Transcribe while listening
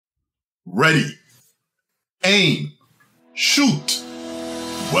Ready, aim, shoot.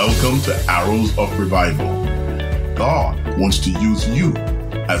 Welcome to Arrows of Revival. God wants to use you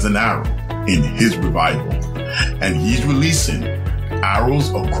as an arrow in His revival. And He's releasing arrows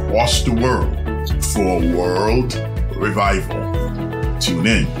across the world for world revival. Tune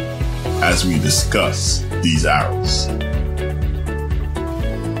in as we discuss these arrows.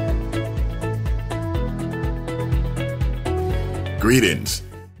 Greetings.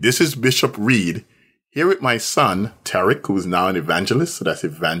 This is Bishop Reed here with my son, Tarek, who is now an evangelist. So that's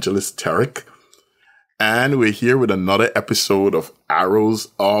Evangelist Tarek. And we're here with another episode of Arrows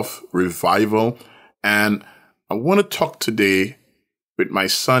of Revival. And I want to talk today with my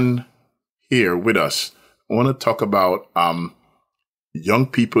son here with us. I want to talk about young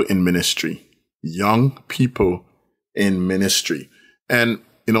people in ministry. Young people in ministry. And,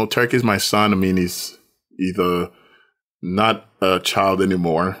 you know, Tarek is my son. I mean, he's either not a child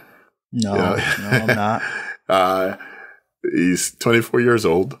anymore. No, I'm not. He's 24 years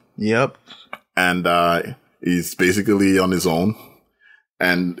old. Yep. And he's basically on his own.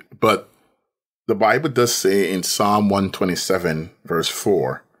 But the Bible does say in Psalm 127, verse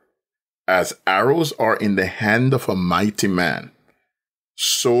 4, as arrows are in the hand of a mighty man,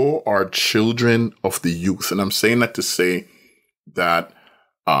 so are children of the youth. And I'm saying that to say that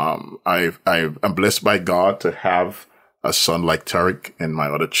I'm blessed by God to have a son like Tarek and my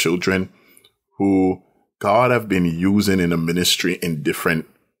other children who God have been using in the ministry in different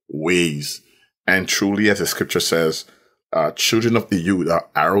ways. And truly, as the scripture says, children of the youth are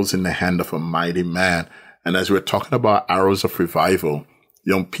arrows in the hand of a mighty man. And as we're talking about arrows of revival,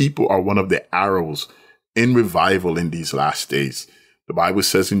 young people are one of the arrows in revival in these last days. The Bible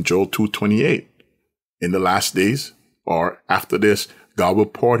says in Joel 2:28, in the last days or after this, God will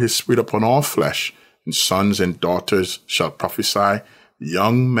pour His Spirit upon all flesh, and sons and daughters shall prophesy,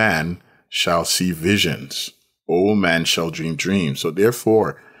 young man shall see visions, old man shall dream dreams. So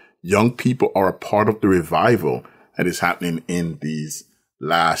therefore, young people are a part of the revival that is happening in these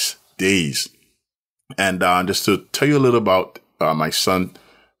last days. And just to tell you a little about my son,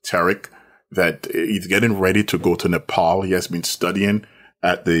 Tarek, that he's getting ready to go to Nepal. He has been studying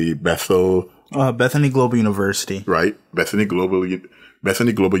at the Bethany Global University. Right. Bethany Global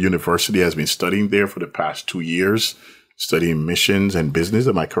University has been studying there for the past 2 years, studying missions and business.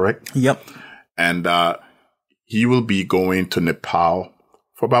 Am I correct? Yep. And he will be going to Nepal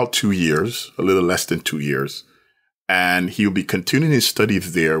for about 2 years, a little less than 2 years. And he'll be continuing his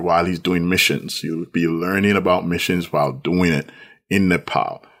studies there while he's doing missions. He'll be learning about missions while doing it in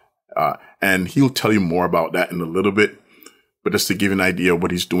Nepal. And he'll tell you more about that in a little bit. But just to give you an idea of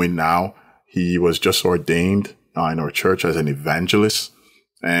what he's doing now, he was just ordained in our church as an evangelist,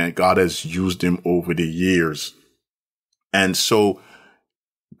 and God has used him over the years. And so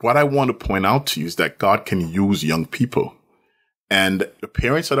what I want to point out to you is that God can use young people. And the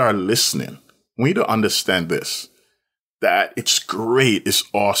parents that are listening, we need to understand this, that it's great, it's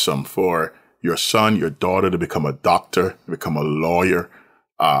awesome for your son, your daughter to become a doctor, to become a lawyer,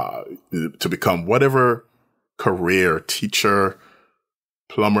 to become whatever career, teacher,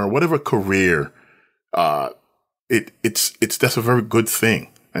 plumber, whatever career, that's a very good thing.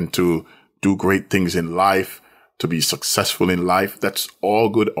 And to do great things in life, to be successful in life, that's all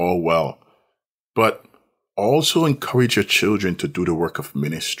good, all well. But also encourage your children to do the work of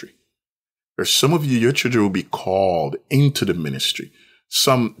ministry. There's some of you, your children will be called into the ministry.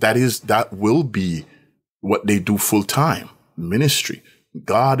 That will be what they do full time, ministry.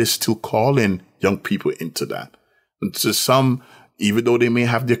 God is still calling young people into that. And to some, even though they may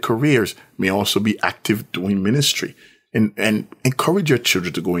have their careers, may also be active doing ministry. And encourage your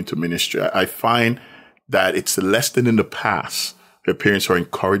children to go into ministry. I find that it's less than in the past where parents are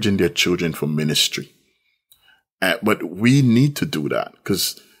encouraging their children for ministry. But we need to do that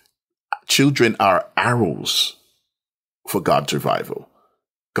because children are arrows for God's revival.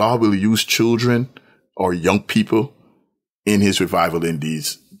 God will use children or young people in His revival in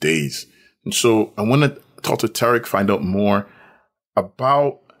these days. And so I want to talk to Tarek, find out more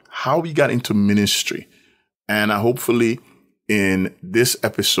about how we got into ministry. And hopefully in this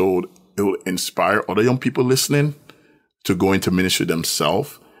episode, it will inspire other young people listening to go into ministry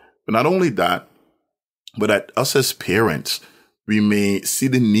themselves. But not only that, but that us as parents, we may see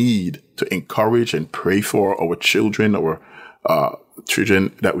the need to encourage and pray for our children or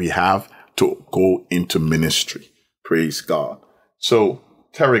children that we have to go into ministry. Praise God. So,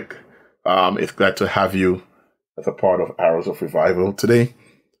 Tarek, it's glad to have you as a part of Arrows of Revival today.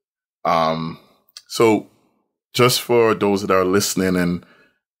 So just for those that are listening and,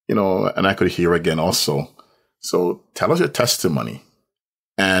 you know, and I could hear again also. So tell us your testimony.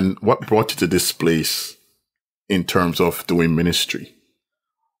 And what brought you to this place in terms of doing ministry?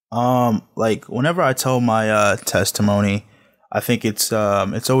 Like whenever I tell my testimony, I think it's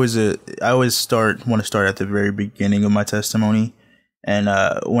always I always want to start at the very beginning of my testimony. And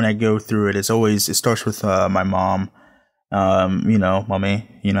when I go through it, it starts with my mom, mommy,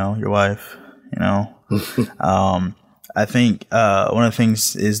 your wife, I think one of the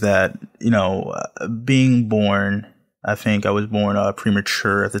things is that, being born, I think I was born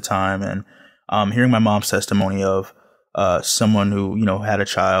premature at the time. And hearing my mom's testimony of someone who, had a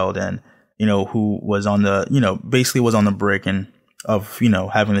child and, who was on the, basically was on the brink and of,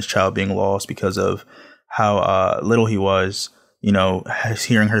 having this child being lost because of how little he was,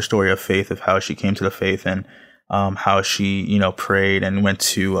 hearing her story of faith, of how she came to the faith and how she, prayed and went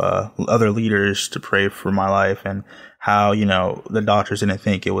to other leaders to pray for my life, and how, the doctors didn't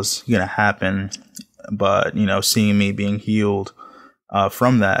think it was going to happen. But, seeing me being healed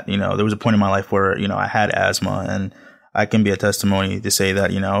from that, there was a point in my life where, I had asthma, and I can be a testimony to say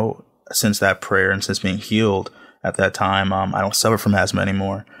that, since that prayer and since being healed at that time, I don't suffer from asthma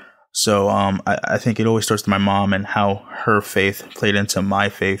anymore. So I think it always starts with my mom and how her faith played into my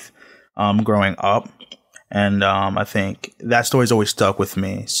faith growing up. And I think that story's always stuck with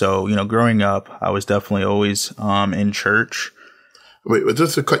me. So, growing up, I was definitely always in church. Wait,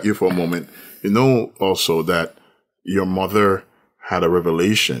 just to cut you for a moment, also that your mother had a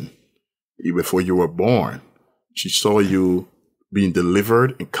revelation before you were born. She saw you being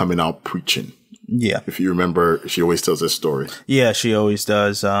delivered and coming out preaching. Yeah. If you remember, she always tells this story. Yeah, she always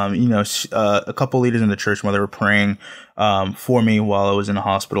does. A couple leaders in the church, while they were praying for me while I was in the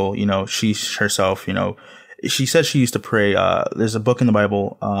hospital, she herself, she said she used to pray. There's a book in the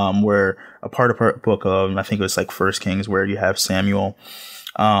Bible where a part of her book of, I think it was like First Kings, where you have Samuel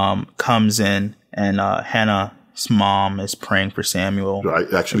comes in and Hannah's mom is praying for Samuel.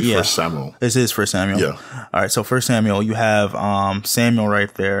 Right, actually, First Samuel. This is First Samuel. Yeah. All right, so First Samuel, you have Samuel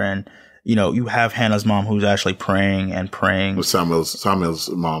right there, and you have Hannah's mom who's actually praying. With Samuel's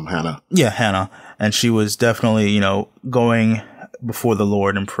mom, Hannah. Yeah, Hannah. And she was definitely, going before the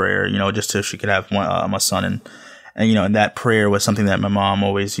Lord in prayer, just so she could have my son. And and that prayer was something that my mom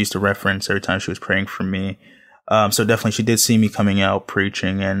always used to reference every time she was praying for me. So definitely she did see me coming out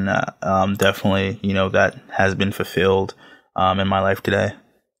preaching, and definitely, that has been fulfilled in my life today.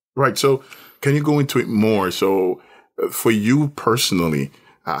 Right. So can you go into it more? So for you personally,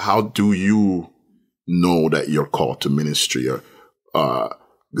 how do you know that you're called to ministry,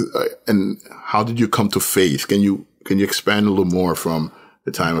 and how did you come to faith? Can you expand a little more from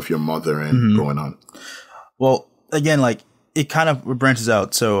the time of your mother and going on? Well, again, it kind of branches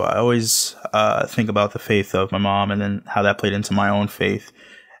out. So I always think about the faith of my mom and then how that played into my own faith.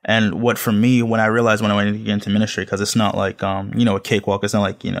 And what for me, when I realized when I went to get into ministry, because it's not like, a cakewalk. It's not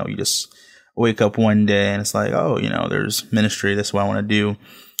like, you just wake up one day and it's like, oh, there's ministry. That's what I want to do.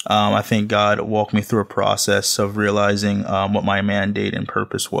 I think God walked me through a process of realizing what my mandate and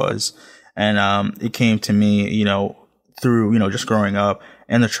purpose was. And it came to me, through, just growing up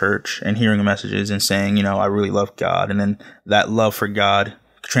in the church and hearing messages and saying, I really love God. And then that love for God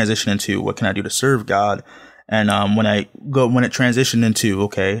transitioned into what can I do to serve God? And when it transitioned into,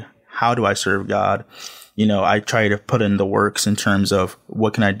 okay, how do I serve God? I try to put in the works in terms of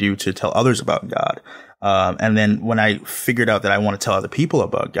what can I do to tell others about God? And then when I figured out that I want to tell other people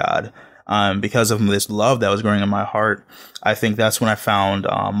about God, because of this love that was growing in my heart, I think that's when I found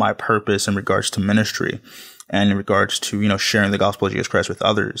my purpose in regards to ministry and in regards to, sharing the gospel of Jesus Christ with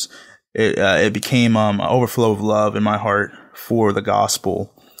others. It became an overflow of love in my heart for the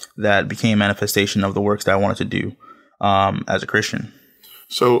gospel that became manifestation of the works that I wanted to do as a Christian.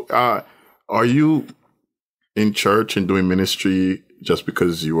 So are you in church and doing ministry just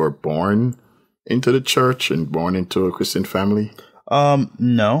because you were born into the church and born into a Christian family?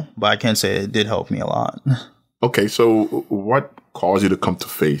 No, but I can say it did help me a lot. Okay, so what caused you to come to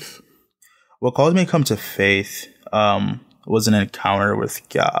faith? What caused me to come to faith was an encounter with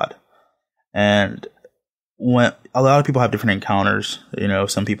God. And when a lot of people have different encounters,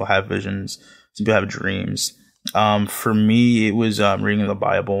 some people have visions, some people have dreams. For me, it was reading the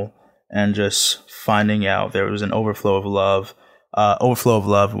Bible and just finding out there was an overflow of love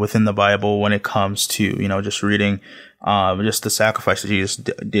within the Bible when it comes to, just reading just the sacrifice that Jesus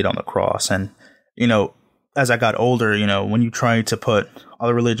did on the cross. And, as I got older, when you try to put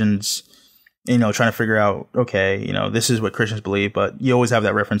other religions, trying to figure out, okay, this is what Christians believe, but you always have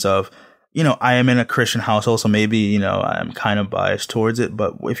that reference of, I am in a Christian household, so maybe, I'm kind of biased towards it.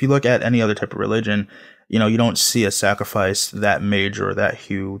 But if you look at any other type of religion, you don't see a sacrifice that major or that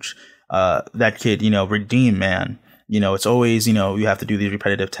huge, that could, redeem man. It's always, you have to do these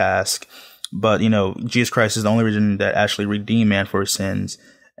repetitive tasks. But, Jesus Christ is the only reason that actually redeemed man for his sins.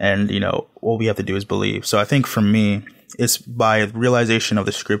 And, all we have to do is believe. So I think for me, it's by realization of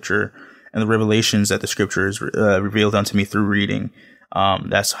the scripture and the revelations that the scriptures revealed unto me through reading.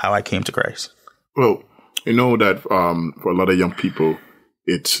 That's how I came to Christ. Well, that for a lot of young people,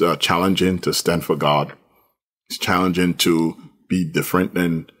 it's challenging to stand for God. It's challenging to be different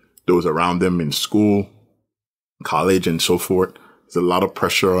than those around them in school, college, and so forth. There's a lot of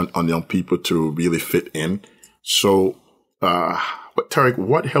pressure on young people to really fit in. So, but Tarek,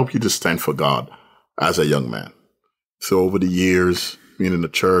 what helped you to stand for God as a young man? So over the years, being in the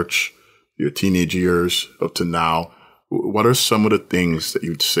church, your teenage years up to now, what are some of the things that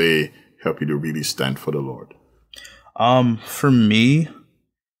you'd say help you to really stand for the Lord? For me,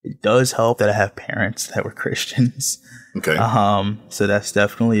 it does help that I have parents that were Christians. Okay. So that's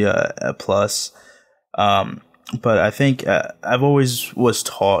definitely a plus. But I think I've always was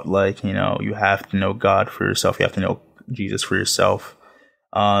taught, you have to know God for yourself. You have to know Jesus for yourself.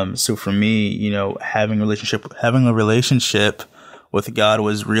 So for me, having a relationship with God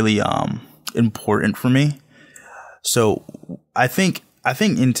was really important for me. So I think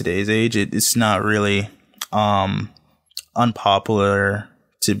in today's age, it's not really unpopular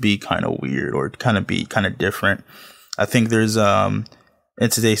to be kind of weird or kind of be kind of different. I think there's in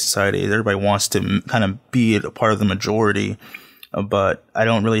today's society, everybody wants to kind of be a part of the majority, but I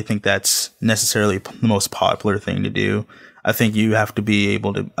don't really think that's necessarily the most popular thing to do. I think you have to be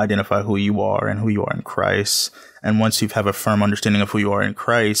able to identify who you are and who you are in Christ. And once you have a firm understanding of who you are in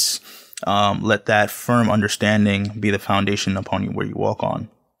Christ, let that firm understanding be the foundation upon you where you walk on.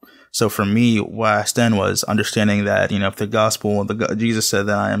 So for me, where I stand was understanding that, if the gospel, Jesus said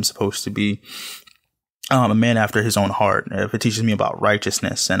that I am supposed to be a man after his own heart. If it teaches me about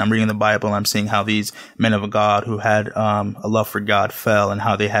righteousness, and I'm reading the Bible, and I'm seeing how these men of God who had a love for God fell, and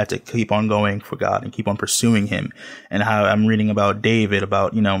how they had to keep on going for God and keep on pursuing him, and how I'm reading about David,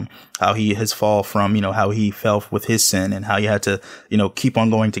 about, how he has fall from, how he fell with his sin, and how he had to, keep on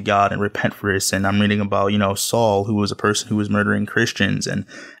going to God and repent for his sin. I'm reading about, Saul, who was a person who was murdering Christians, and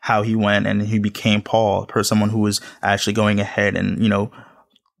how he went and he became Paul, someone who was actually going ahead and,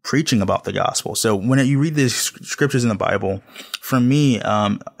 preaching about the gospel. So when you read these scriptures in the Bible, for me,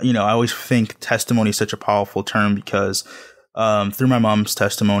 I always think testimony is such a powerful term because through my mom's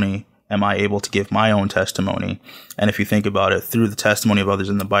testimony, am I able to give my own testimony? And if you think about it, through the testimony of others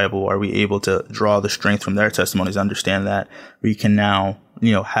in the Bible, are we able to draw the strength from their testimonies, understand that we can now,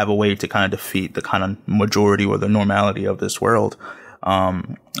 have a way to kind of defeat the kind of majority or the normality of this world?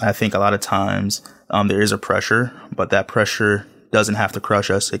 I think a lot of times there is a pressure, but that pressure doesn't have to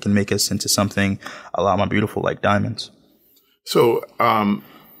crush us. It can make us into something a lot more beautiful, like diamonds. So I'm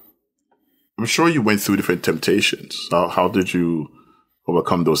sure you went through different temptations. How did you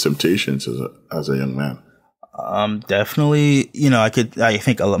overcome those temptations as a young man? Definitely, I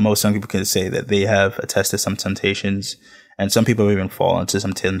think most young people can say that they have attested some temptations, and some people even fall into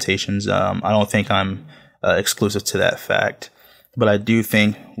some temptations. I don't think I'm exclusive to that fact, but I do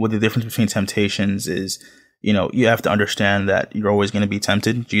think what the difference between temptations is, you have to understand that you're always going to be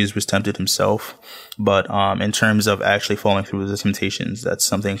tempted. Jesus was tempted himself. But in terms of actually falling through the temptations, that's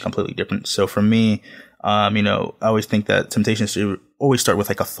something completely different. So for me, I always think that temptations should always start with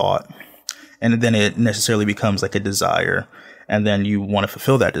like a thought. And then it necessarily becomes like a desire. And then you want to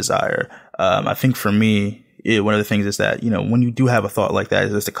fulfill that desire. I think for me, one of the things is that, when you do have a thought like that,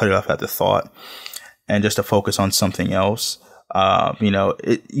 is just to cut it off at the thought and just to focus on something else.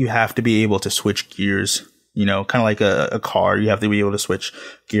 You have to be able to switch gears. Kind of like a car, you have to be able to switch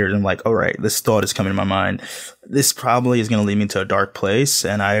gears and all right, this thought is coming to my mind. This probably is going to lead me to a dark place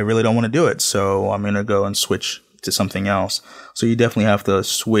and I really don't want to do it. So I'm going to go and switch to something else. So you definitely have to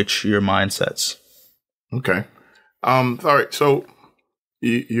switch your mindsets. Okay. All right. So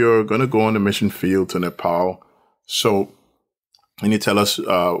you're going to go on the mission field to Nepal. So can you tell us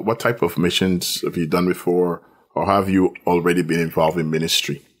what type of missions have you done before, or have you already been involved in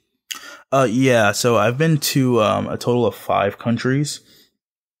ministry? Yeah, so I've been to a total of 5 countries.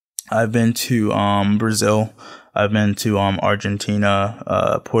 I've been to Brazil, I've been to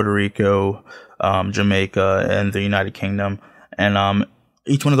Argentina, Puerto Rico, Jamaica, and the United Kingdom. And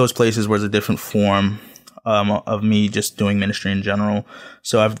each one of those places was a different form of me just doing ministry in general.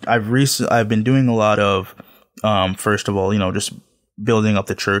 So I've been doing a lot of first of all, just building up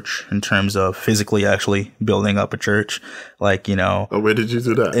the church in terms of physically actually building up a church, where did you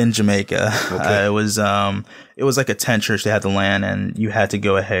do that? In Jamaica. Okay. It was like a tent church. They had the land and you had to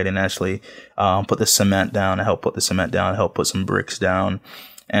go ahead and actually put the cement down, help put some bricks down.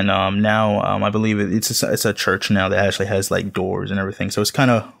 And now I believe it's a church now that actually has like doors and everything. So it's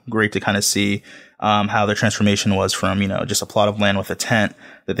kind of great to kind of see how their transformation was from, just a plot of land with a tent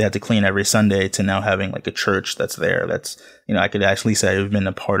that they had to clean every Sunday to now having like a church that's there. That's, I could actually say I've been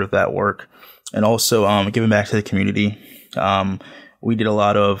a part of that work. And also giving back to the community. We did a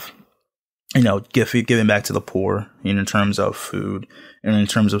lot of, giving back to the poor in terms of food and in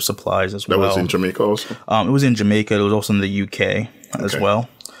terms of supplies as well. That was in Jamaica also? It was in Jamaica. It was also in the UK as well.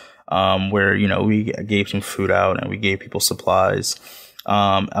 Where, we gave some food out and we gave people supplies.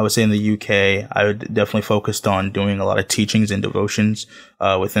 I would say in the UK, I would definitely focused on doing a lot of teachings and devotions,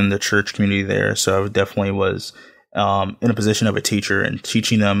 within the church community there. So I definitely was, in a position of a teacher and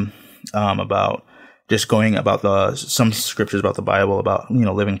teaching them, about just going about some scriptures about the Bible, about,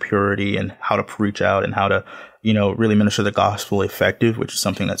 living purity and how to preach out and how to, really minister the gospel effective, which is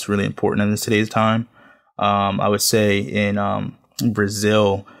something that's really important in today's time. I would say in,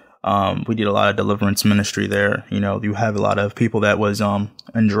 Brazil, we did a lot of deliverance ministry there. You have a lot of people that was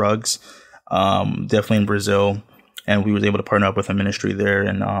in drugs, definitely in Brazil, and we was able to partner up with a ministry there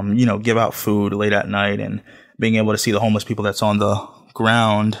and give out food late at night and being able to see the homeless people that's on the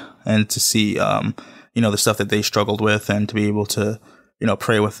ground and to see the stuff that they struggled with and to be able to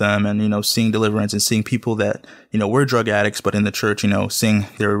pray with them and seeing deliverance and seeing people that were drug addicts but in the church seeing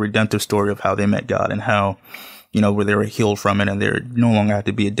their redemptive story of how they met God and how where they were healed from it and they no longer had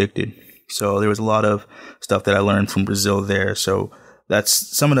to be addicted. So there was a lot of stuff that I learned from Brazil there. So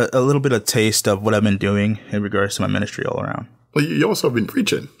that's a little bit of taste of what I've been doing in regards to my ministry all around. Well, you also have been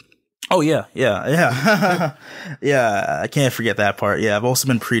preaching. Oh, yeah. Yeah. I can't forget that part. Yeah, I've also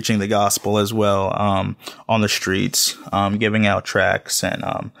been preaching the gospel as well, on the streets, giving out tracts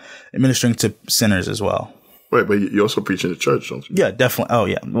and ministering to sinners as well. Right, but you also preach in the church, don't you? Yeah, definitely. Oh,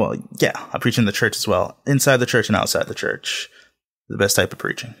 yeah. Well, yeah, I preach in the church as well. Inside the church and outside the church. The best type of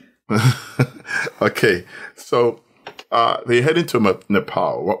preaching. Okay. So, they head into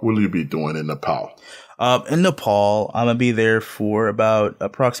Nepal. What will you be doing in Nepal? In Nepal, I'm going to be there for about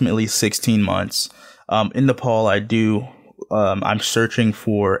approximately 16 months. In Nepal, I'm searching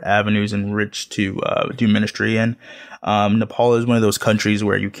for avenues in which to do ministry in. Nepal is one of those countries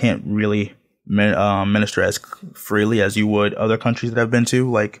where you can't really minister as freely as you would other countries that I've been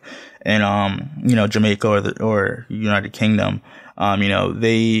to, like in Jamaica or United Kingdom.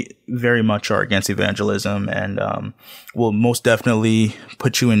 They very much are against evangelism and will most definitely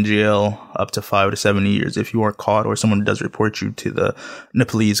put you in jail up to 5 to 7 years if you are caught or someone does report you to the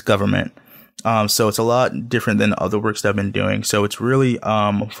Nepalese government. So it's a lot different than other works that I've been doing. So it's really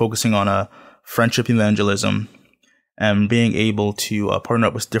focusing on a friendship evangelism and being able to partner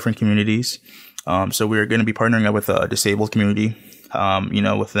up with different communities. So we're going to be partnering up with a disabled community,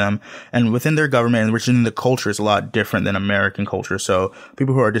 with them and within their government, and within the culture is a lot different than American culture. So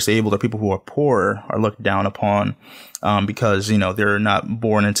people who are disabled or people who are poor are looked down upon, because, they're not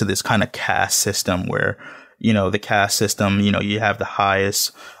born into this kind of caste system where, the caste system, you have the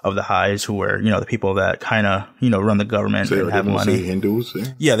highest of the highs who are, the people that kind of, run the government so and have money. Hindus? Yeah?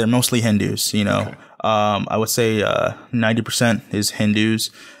 Yeah, they're mostly Hindus, Okay. I would say 90% is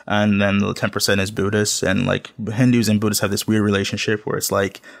Hindus, and then the 10% is Buddhists. And like Hindus and Buddhists have this weird relationship where it's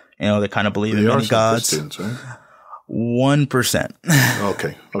like, they kind of believe in many gods. Christians, right? 1%.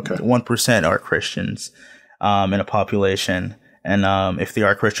 Okay. 1% are Christians in a population. And if they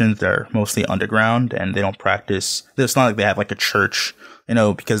are Christians, they're mostly underground and they don't practice. It's not like they have like a church,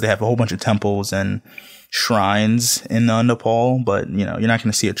 because they have a whole bunch of temples and shrines in Nepal, but you're not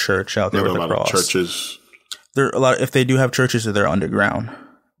going to see a church out there with a cross. Churches. If they do have churches, they're underground.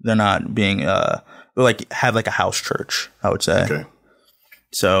 They're not being have like a house church, I would say. Okay.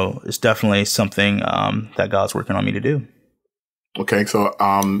 So it's definitely something that God's working on me to do. Okay. So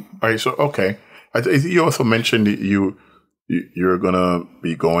all right. So okay. You also mentioned that you're gonna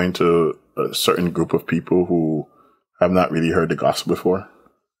be going to a certain group of people who have not really heard the gospel before.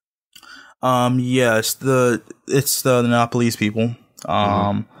 Yes, it's the Nepalese people.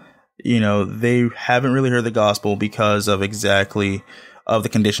 They haven't really heard the gospel because of the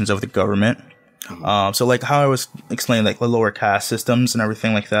conditions of the government. So like how I was explaining, like the lower caste systems and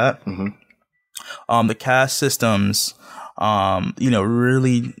everything like that. The caste systems,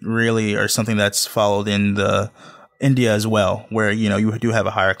 really, really are something that's followed in India as well, where, you do have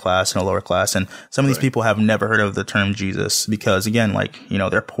a higher class and a lower class. And some of these people have never heard of the term Jesus because, again, like,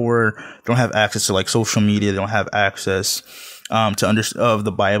 they're poor, don't have access to like social media. They don't have access of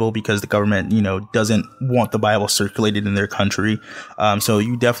the Bible because the government, doesn't want the Bible circulated in their country. So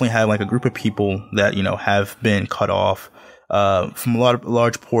you definitely have like a group of people that, have been cut off from a lot of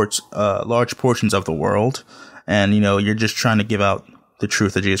large portions of the world. And, you're just trying to give out the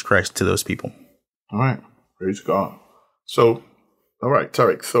truth of Jesus Christ to those people. All right. Praise God. So, all right,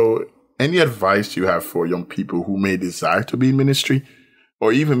 Tarek. So any advice you have for young people who may desire to be in ministry,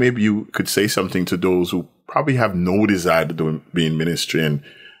 or even maybe you could say something to those who probably have no desire to be in ministry, and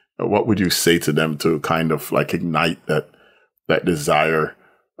what would you say to them to kind of like ignite that desire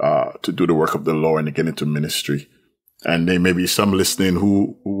to do the work of the Lord and to get into ministry? And there may be some listening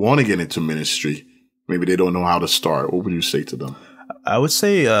who want to get into ministry. Maybe they don't know how to start. What would you say to them? I would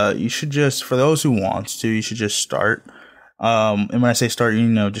say you should just, for those who want to, you should just start. And when I say start,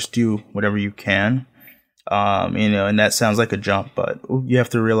 just do whatever you can. And that sounds like a jump, but you have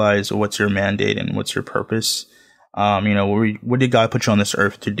to realize what's your mandate and what's your purpose. What did God put you on this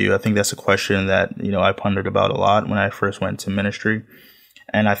earth to do? I think that's a question that, I pondered about a lot when I first went to ministry.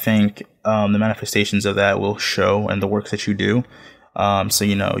 And I think the manifestations of that will show in the work that you do. So,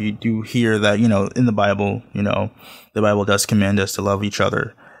 you do hear that, in the Bible, the Bible does command us to love each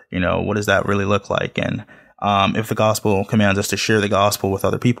other. What does that really look like? And if the gospel commands us to share the gospel with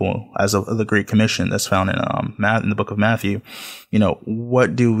other people, as of the Great Commission that's found in the book of Matthew,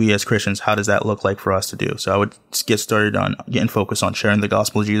 what do we as Christians, how does that look like for us to do? So I would get started on getting focused on sharing the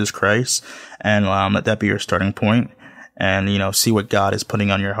gospel of Jesus Christ, and let that be your starting point, and, see what God is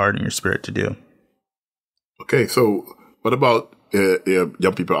putting on your heart and your spirit to do. Okay, so what about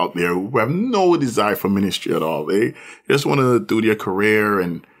young people out there who have no desire for ministry at all? They just want to do their career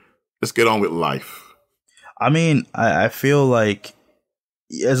and just get on with life. I mean, I feel like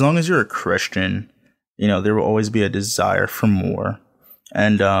as long as you're a Christian, there will always be a desire for more.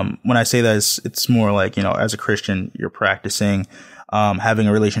 And when I say that, it's more like, as a Christian, you're practicing having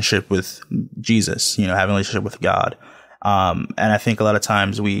a relationship with Jesus, having a relationship with God. And I think a lot of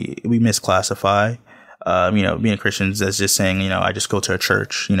times we misclassify, being Christians as just saying, I just go to a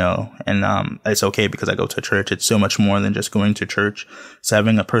church, and it's okay because I go to a church. It's so much more than just going to church. It's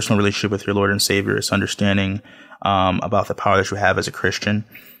having a personal relationship with your Lord and Savior. It's understanding about the power that you have as a Christian.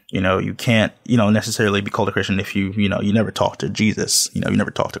 You can't, necessarily be called a Christian if you never talk to Jesus, you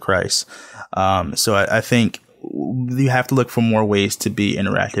never talk to Christ. So I think you have to look for more ways to be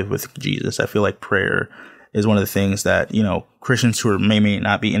interactive with Jesus. I feel like prayer is one of the things that, Christians who may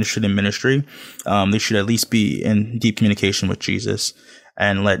not be interested in ministry, they should at least be in deep communication with Jesus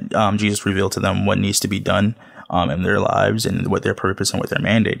and let Jesus reveal to them what needs to be done in their lives and what their purpose and what their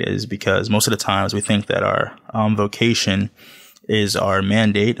mandate is. Because most of the times we think that our vocation is our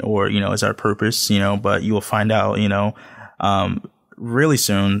mandate or, is our purpose, but you will find out, really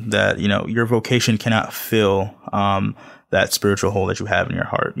soon that, your vocation cannot fill that spiritual hole that you have in your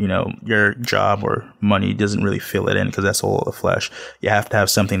heart. Your job or money doesn't really fill it in because that's all of the flesh. You have to have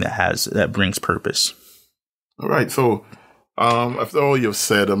something that brings purpose. All right. So, after all you've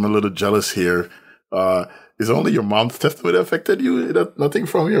said, I'm a little jealous here. Is only your mom's testimony affected you? Nothing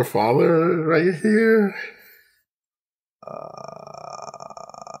from your father right here?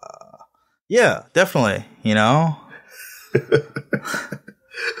 Yeah, definitely.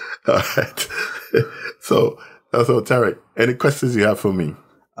 All right. So Tarek, any questions you have for me?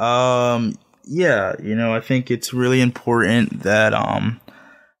 Yeah, I think it's really important that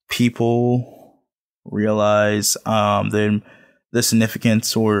people realize the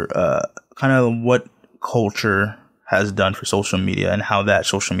significance or kind of what culture has done for social media and how that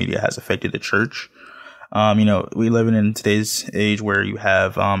social media has affected the church. We live in today's age where you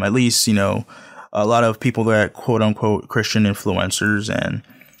have at least, a lot of people that are quote unquote Christian influencers, and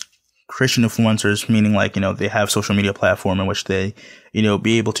Christian influencers meaning like, they have social media platform in which they,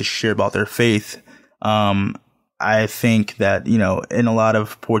 be able to share about their faith. I think that, in a lot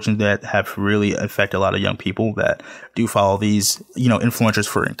of portions that have really affected a lot of young people that do follow these, influencers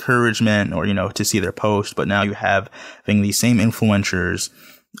for encouragement or, to see their post. But now you have these same influencers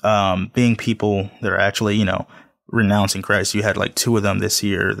being people that are actually, renouncing Christ. You had like 2 of them this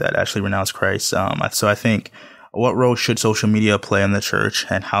year that actually renounced Christ. So I think, what role should social media play in the church,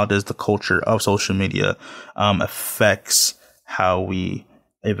 and how does the culture of social media affects how we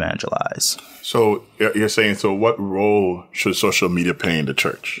evangelize? So you're saying, what role should social media play in the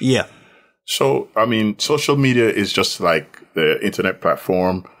church? Yeah. So, I mean, social media is just like the internet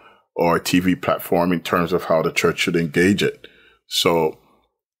platform or TV platform in terms of how the church should engage it. So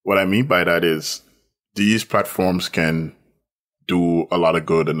what I mean by that is these platforms can do a lot of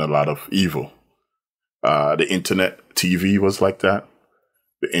good and a lot of evil. The internet TV was like that.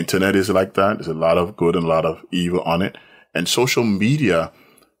 The internet is like that. There's a lot of good and a lot of evil on it. And social media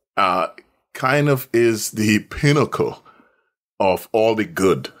kind of is the pinnacle of all the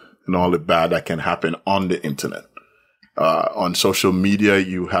good and all the bad that can happen on the internet. On social media,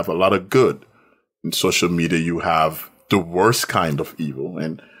 you have a lot of good. In social media, you have the worst kind of evil.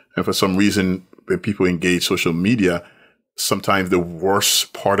 And for some reason, when people engage social media, sometimes the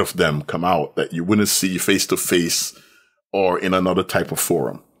worst part of them come out that you wouldn't see face to face or in another type of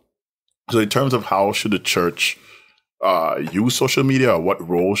forum. So in terms of how should the church use social media, or what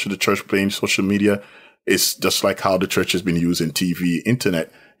role should the church play in social media, it's just like how the church has been using TV,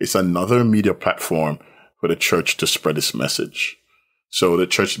 internet. It's another media platform for the church to spread its message. So the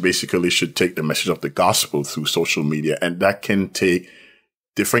church basically should take the message of the gospel through social media, and that can take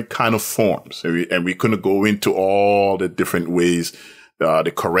different kind of forms. And we couldn't go into all the different ways,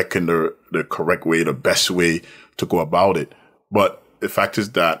 the correct and the correct way, the best way to go about it. But the fact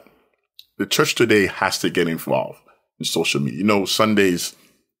is that the church today has to get involved in social media. You know, Sunday is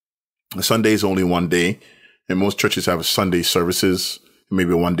only one day, and most churches have Sunday services,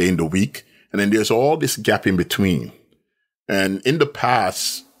 maybe one day in the week. And then there's all this gap in between. And in the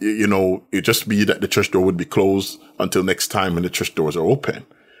past, you know, it just be that the church door would be closed until next time when the church doors are open.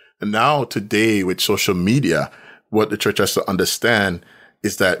 And now today with social media, what the church has to understand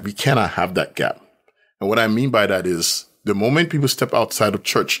is that we cannot have that gap. And what I mean by that is the moment people step outside of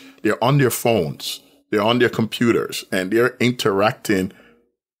church, they're on their phones, they're on their computers, and they're interacting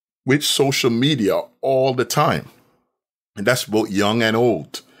with social media all the time. And that's both young and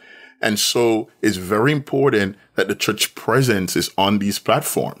old. And so it's very important that the church presence is on these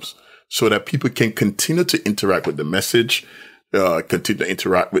platforms so that people can continue to interact with the message, continue to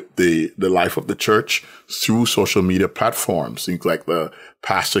interact with the life of the church through social media platforms. Things like the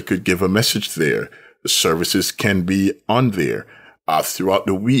pastor could give a message there. The services can be on there. Throughout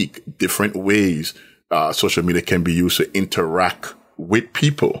the week, different ways social media can be used to interact with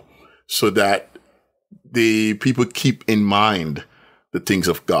people so that the people keep in mind the things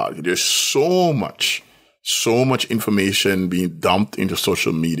of God. There's so much information being dumped into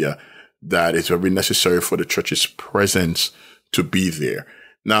social media that it's very necessary for the church's presence to be there.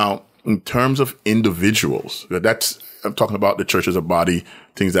 Now, in terms of individuals, I'm talking about the church as a body,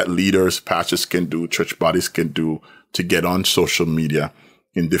 things that leaders, pastors can do, church bodies can do to get on social media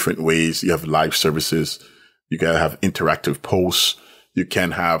in different ways. You have live services. You can have interactive posts. You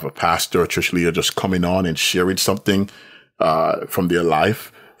can have a pastor or church leader just coming on and sharing something from their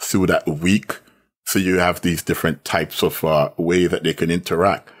life through that week. So you have these different types of way that they can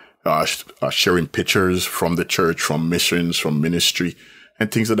interact, sharing pictures from the church, from missions, from ministry, and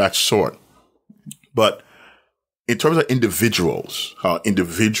things of that sort. But in terms of individuals, how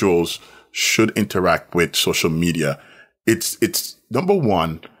individuals should interact with social media, it's number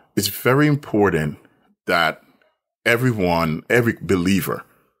one, it's very important that every believer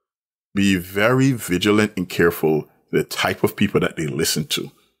be very vigilant and careful the type of people that they listen to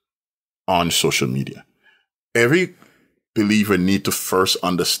on social media. Every believer need to first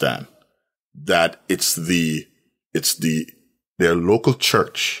understand that it's their local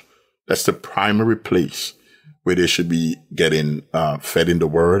church. That's the primary place where they should be getting fed in the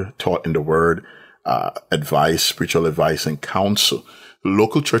word, taught in the word, advice, spiritual advice, and counsel. The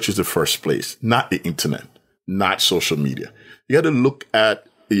local church is the first place, not the internet, not social media. You got to look at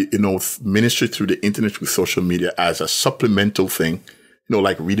ministry through the internet with social media as a supplemental thing,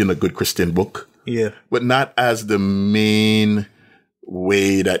 like reading a good Christian book. Yeah. But not as the main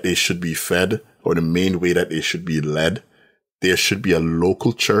way that they should be fed or the main way that they should be led. There should be a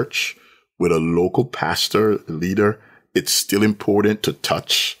local church with a local pastor, leader. It's still important to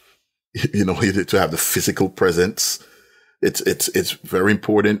touch, to have the physical presence. It's very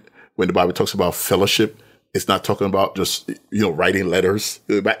important when the Bible talks about fellowship. It's not talking about just, writing letters.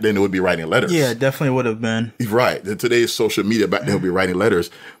 Back then, it would be writing letters. Yeah, it definitely would have been. Right. Today's social media, back then, it would be writing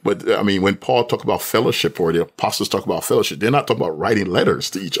letters. But, when Paul talked about fellowship or the apostles talk about fellowship, they're not talking about writing letters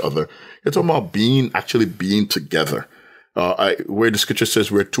to each other. They're talking about actually being together. Where the scripture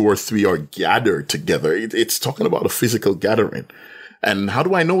says where 2 or 3 are gathered together, it's talking about a physical gathering. And how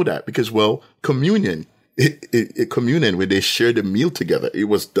do I know that? Because, communion, communion where they share the meal together, it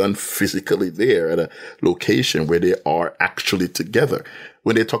was done physically there at a location where they are actually together.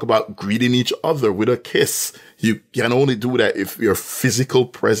 When they talk about greeting each other with a kiss, you can only do that if your physical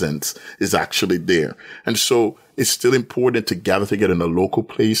presence is actually there. And so it's still important to gather together in a local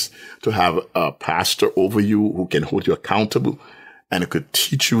place, to have a pastor over you who can hold you accountable and who could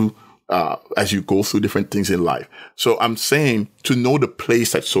teach you as you go through different things in life. So I'm saying to know the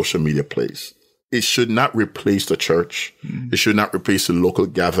place that social media plays. It should not replace the church. Mm-hmm. It should not replace the local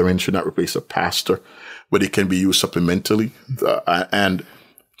gathering. It should not replace a pastor, but it can be used supplementally. And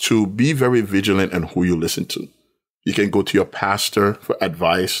to be very vigilant on who you listen to. You can go to your pastor for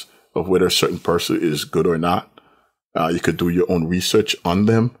advice of whether a certain person is good or not. You could do your own research on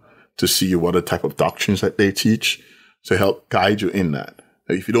them to see what the type of doctrines that they teach. to help guide you in that.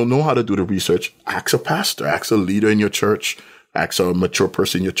 If you don't know how to do the research, ask a pastor, ask a leader in your church, ask a mature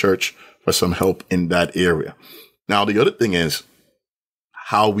person in your church for some help in that area. Now, the other thing is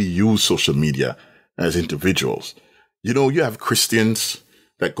how we use social media as individuals. You know, you have Christians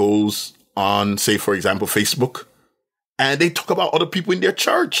that goes on, say, for example, Facebook, and they talk about other people in their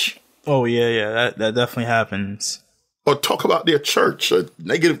church. Oh, yeah. That definitely happens. Or talk about their church, or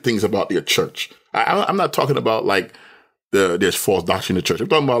negative things about their church. I'm not talking about like there's false doctrine in the church. I'm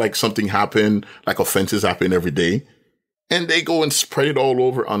talking about like something happened, like offenses happen every day, and they go and spread it all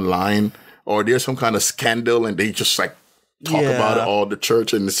over online, or there's some kind of scandal and they just like talk about it all the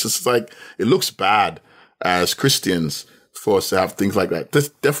church. And it's just like, it looks bad as Christians for us to have things like that. That's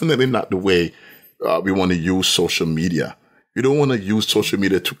definitely not the way we want to use social media. You don't want to use social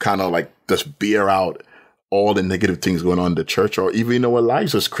media to kind of like just bear out all the negative things going on in the church or even in our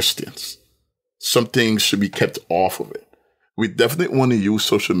lives as Christians. Some things should be kept off of it. We definitely want to use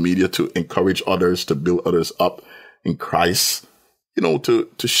social media to encourage others, to build others up in Christ, you know, to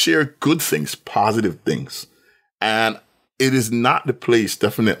share good things, positive things. And it is not the place,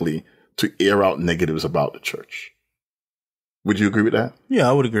 definitely, to air out negatives about the church. Would you agree with that? Yeah,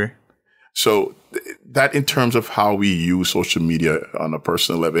 I would agree. So that in terms of how we use social media on a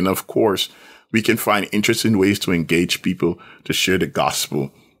personal level. And of course, we can find interesting ways to engage people to share the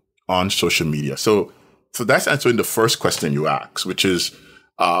gospel on social media. So that's answering the first question you asked, which is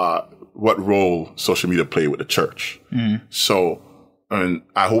what role social media play with the church. So, and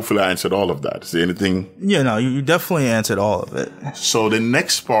hopefully I answered all of that. Is there anything? Yeah, no, you definitely answered all of it. So the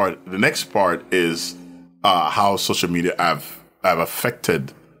next part is how social media have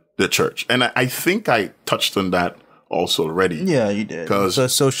affected the church. And I think I touched on that also already. Yeah, you did. Because a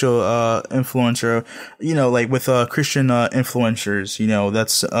social influencer, you know, like with Christian influencers, you know,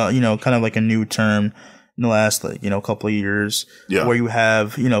 that's, you know, kind of like a new term in the last, like, you know, couple of years where you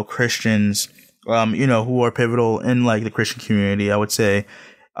have, you know, Christians, you know, who are pivotal in like the Christian community, I would say,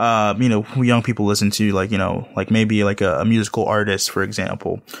 you know, who young people listen to, like, you know, like maybe like a musical artist, for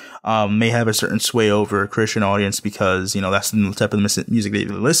example, may have a certain sway over a Christian audience because, you know, that's the type of music they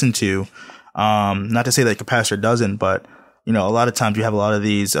listen to. Not to say that the pastor doesn't, but, you know, a lot of times you have a lot of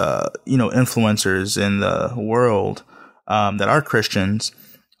these, you know, influencers in the world, that are Christians.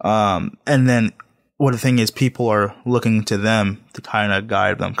 And then what the thing is, people are looking to them to kind of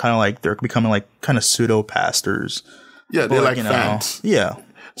guide them, kind of like they're becoming like kind of pseudo pastors. Yeah. They're like fans. Yeah.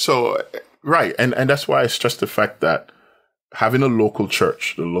 So, right. And that's why I stress the fact that having a local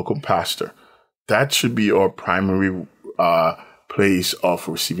church, the local pastor, that should be our primary, place of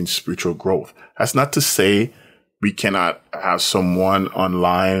receiving spiritual growth. That's not to say we cannot have someone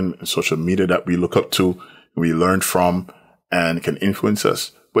online, social media that we look up to, we learn from, and can influence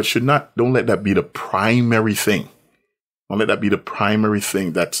us. But don't let that be the primary thing. Don't let that be the primary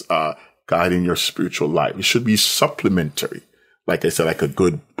thing that's guiding your spiritual life. It should be supplementary. Like I said, like a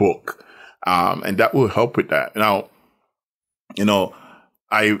good book. And that will help with that. Now, you know,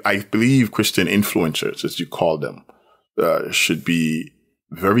 I believe Christian influencers, as you call them, should be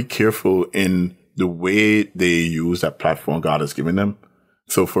very careful in the way they use that platform God has given them.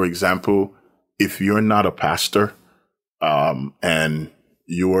 So, for example, if you're not a pastor, and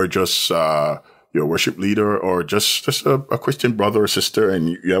you are just your worship leader or just a Christian brother or sister, and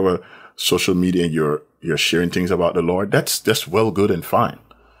you have a social media and you're sharing things about the Lord, that's well good and fine.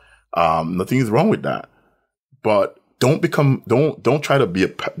 Nothing is wrong with that. But don't try to be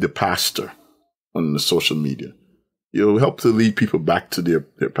the pastor on the social media. You'll help to lead people back to their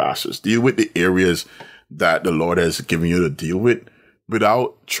pastors. Deal with the areas that the Lord has given you to deal with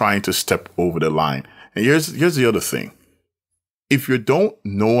without trying to step over the line. And here's the other thing. If you don't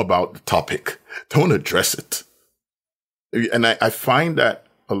know about the topic, don't address it. And I find that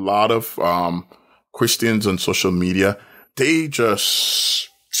a lot of Christians on social media, they just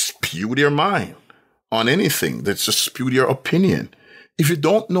spew their mind on anything. They just spew their opinion. If you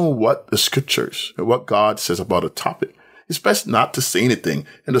don't know what the scriptures, what God says about a topic, it's best not to say anything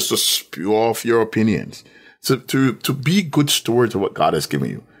and just to spew off your opinions. So to be good stewards of what God has given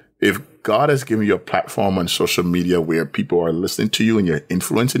you. If God has given you a platform on social media where people are listening to you and you're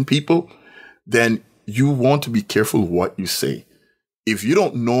influencing people, then you want to be careful what you say. If you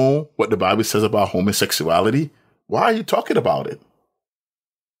don't know what the Bible says about homosexuality, why are you talking about it?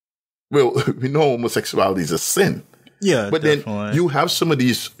 Well, we know homosexuality is a sin. Yeah, but definitely. Then you have some of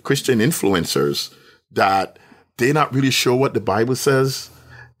these Christian influencers that they're not really sure what the Bible says.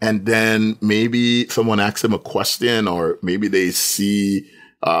 And then maybe someone asks them a question, or maybe they see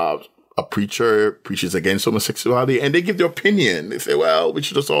a preacher preaches against homosexuality and they give their opinion. They say, well, we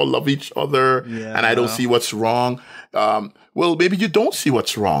should just all love each other and I don't see what's wrong. Well, maybe you don't see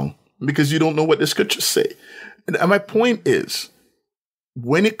what's wrong because you don't know what the scriptures say. And my point is,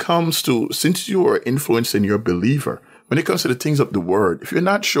 when it comes to, since you are influenced and you're a believer, when it comes to the things of the word, if you're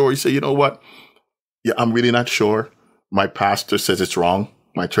not sure, you say, you know what? Yeah, I'm really not sure. My pastor says it's wrong.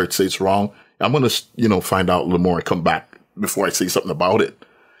 My church says it's wrong. I'm going to, find out a little more and come back before I say something about it.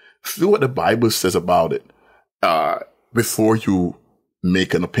 See what the Bible says about it before you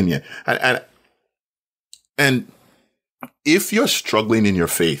make an opinion. And if you're struggling in your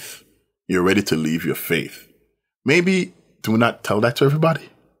faith, you're ready to leave your faith, maybe do not tell that to everybody.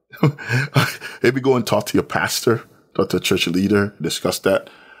 Maybe go and talk to your pastor, talk to a church leader, discuss that.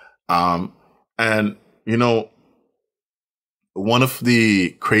 And, one of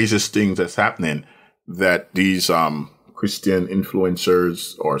the craziest things that's happening that these Christian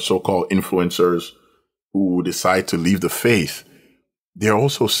influencers or so-called influencers who decide to leave the faith, they're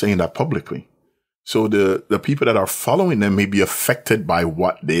also saying that publicly. So the people that are following them may be affected by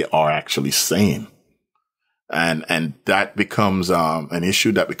what they are actually saying. And that becomes an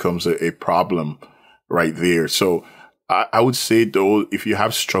issue, that becomes a problem right there. So I would say, though, if you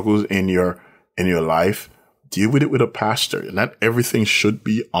have struggles in your life, deal with it with a pastor. Not everything should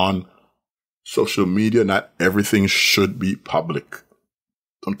be on social media. Not everything should be public.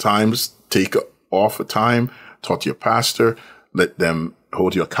 Sometimes take off a time, talk to your pastor, let them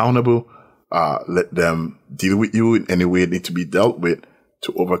hold you accountable, let them deal with you in any way it needs to be dealt with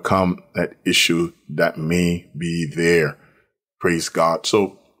to overcome that issue that may be there. Praise God.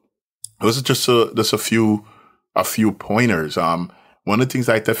 So those are just a few pointers. One of the things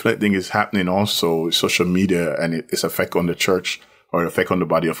I definitely think is happening also is social media and its effect on the church or effect on the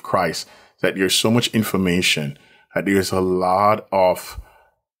body of Christ, that there's so much information, that there's a lot of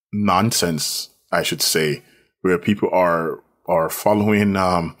nonsense, I should say, where people are following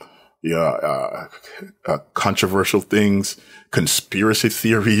controversial things, conspiracy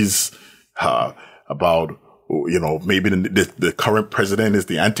theories about, maybe the current president is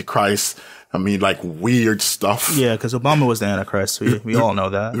the Antichrist. I mean, like weird stuff. Yeah, because Obama was the Antichrist. We all know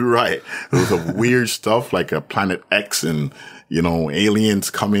that. Right. It was weird stuff like a Planet X and, aliens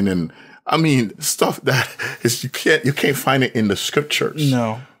coming and, I mean, stuff that is, you can't find it in the scriptures.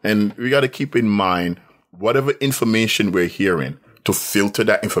 No. And we got to keep in mind whatever information we're hearing, to filter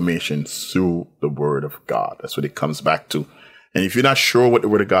that information through the word of God. That's what it comes back to. And if you're not sure what the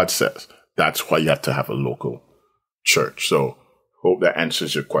word of God says, that's why you have to have a local church. So hope that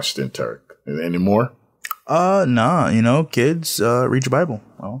answers your question, Tarek. Any more? Nah, kids, read your Bible.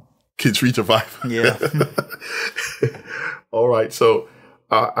 Well, kids read your Bible. Yeah. All right. So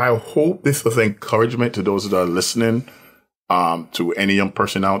I hope this was encouragement to those that are listening, to any young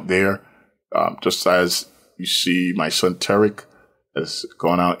person out there. Just as you see my son Tarek has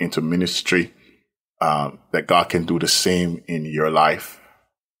gone out into ministry, that God can do the same in your life.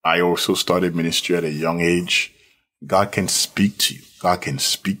 I also started ministry at a young age. God can speak to you. God can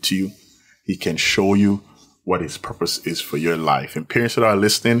speak to you. He can show you what his purpose is for your life. And parents that are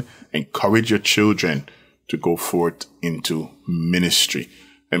listening, encourage your children to go forth into ministry.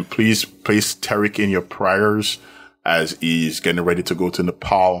 And please place Tarek in your prayers as he's getting ready to go to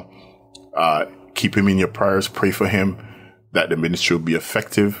Nepal. Keep him in your prayers. Pray for him that the ministry will be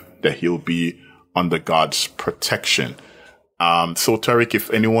effective, that he'll be under God's protection. So Tarek,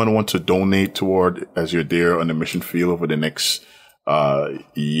 if anyone wants to donate toward, as you're there on the mission field over the next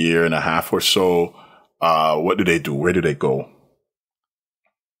year and a half or so, what do they do? Where do they go?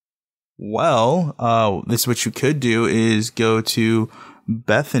 Well, this what you could do is go to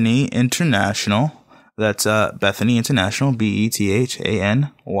Bethany International. That's Bethany International,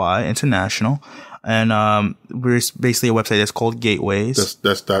 BETHANY International. And we're basically a website that's called Gateways.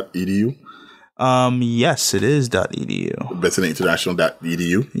 That's .edu? Yes, it is .edu.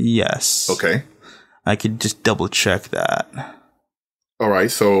 BethanyInternational.edu? Yes. Okay. I could just double check that. All right.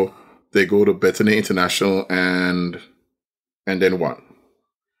 So they go to Bethany International and then what?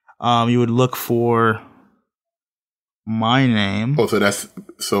 You would look for my name. Oh, so that's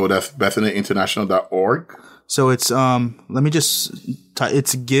BethanyInternational.org? So it's let me just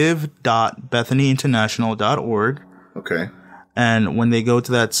it's give.bethanyinternational.org. Okay. And when they go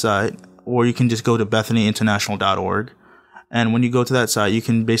to that site, or you can just go to bethanyinternational.org, and when you go to that site, you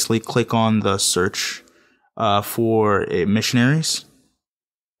can basically click on the search for missionaries.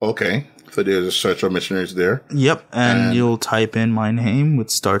 Okay. So there's a search for missionaries there. Yep, and you'll type in my name, which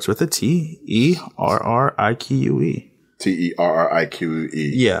starts with a T-E-R-R-I-Q-U-E.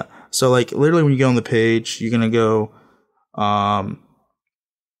 T-E-R-R-I-Q-U-E. Yeah. So, like, literally when you go on the page, you're going to go,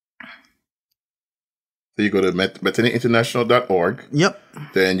 So you go to BethanyInternational.org. Yep.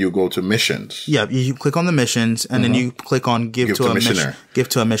 Then you go to missions. Yeah, you click on the missions, and then you click on give to a missionary. Give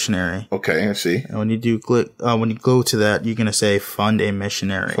to a missionary. Okay, I see. And when you do click, when you go to that, you're gonna say fund a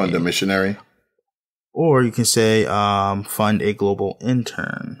missionary. Fund a missionary. Or you can say fund a global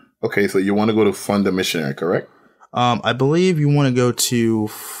intern. Okay, so you want to go to fund a missionary, correct? I believe you want to go to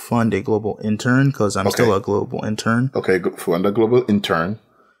fund a global intern because I'm still a global intern. Okay, fund a global intern.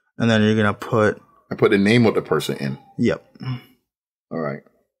 And then you're gonna put the name of the person in. Yep. All right.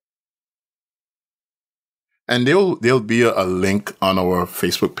 And there'll be a link on our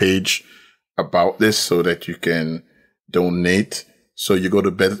Facebook page about this so that you can donate. So you go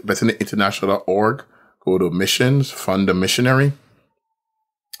to BethanyInternational.org, go to missions, fund a missionary,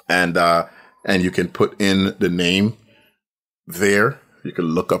 and you can put in the name there. You can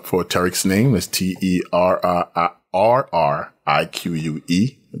look up for Tarek's name. It's TERRRIQUE,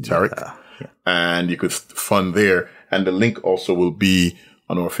 Tarek. Yeah. And you could fund there. And the link also will be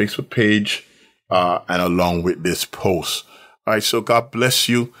on our Facebook page and along with this post. All right. So God bless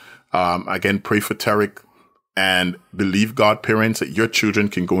you. Again, pray for Tarek and believe God, parents, that your children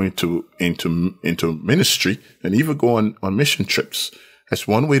can go into ministry and even go on mission trips. That's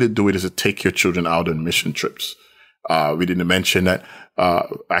one way to do it, is to take your children out on mission trips. We didn't mention that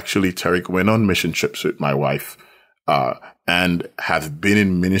actually Tarek went on mission trips with my wife and has been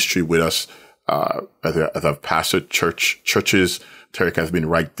in ministry with us as I've pastored churches. Tarek has been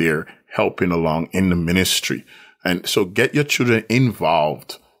right there helping along in the ministry. And so get your children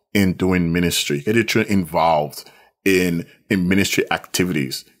involved in doing ministry. Get your children involved in ministry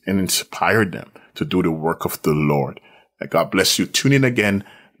activities and inspire them to do the work of the Lord. God bless you. Tune in again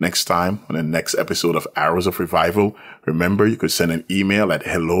next time on the next episode of Arrows of Revival. Remember, you could send an email at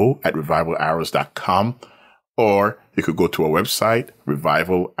hello@revivalarrows.com, or you could go to our website,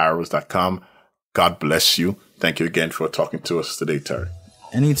 revivalarrows.com. God bless you. Thank you again for talking to us today, Terry.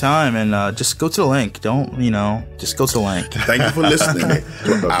 Anytime, and just go to the link. Just go to the link. Thank you for listening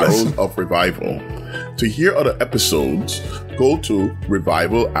to Arrows of Revival. To hear other episodes, go to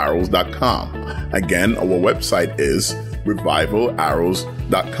revivalarrows.com. Again, our website is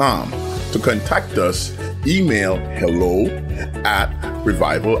revivalarrows.com. To contact us, email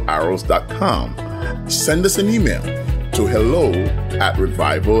hello@revivalarrows.com. Send us an email to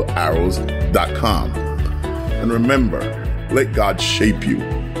hello@revivalarrows.com. And remember, let God shape you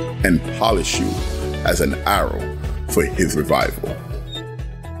and polish you as an arrow for His revival.